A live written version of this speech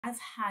I've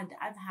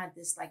had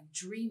this like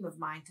dream of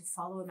mine to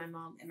follow in my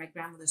mom and my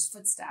grandmother's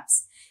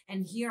footsteps.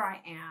 And here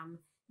I am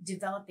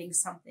developing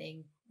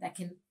something that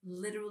can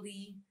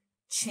literally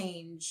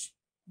change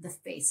the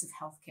face of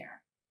healthcare.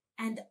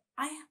 And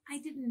I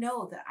didn't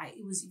know that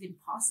it was even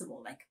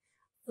possible. Like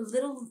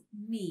little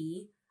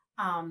me,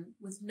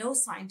 with no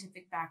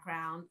scientific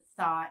background,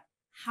 thought,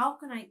 how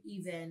can I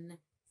even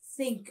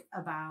think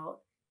about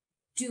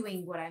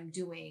doing what I'm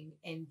doing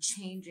and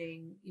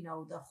changing,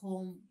 the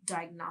whole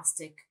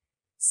diagnostic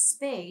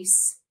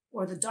space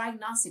or the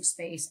diagnostic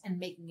space and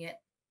making it,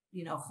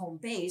 home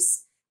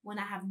base when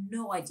I have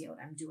no idea what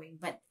I'm doing.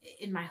 But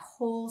in my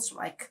whole sort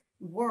of like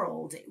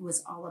world, it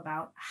was all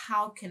about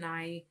how can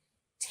I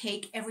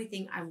take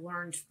everything I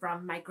learned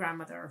from my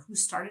grandmother who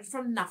started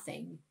from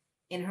nothing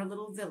in her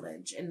little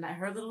village, in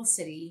her little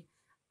city,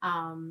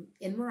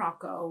 in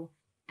Morocco,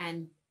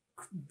 and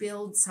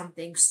build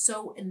something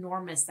so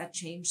enormous that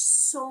changed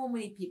so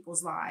many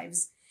people's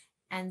lives,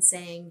 and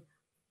saying,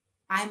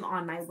 I'm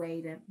on my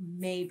way to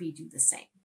maybe do the same.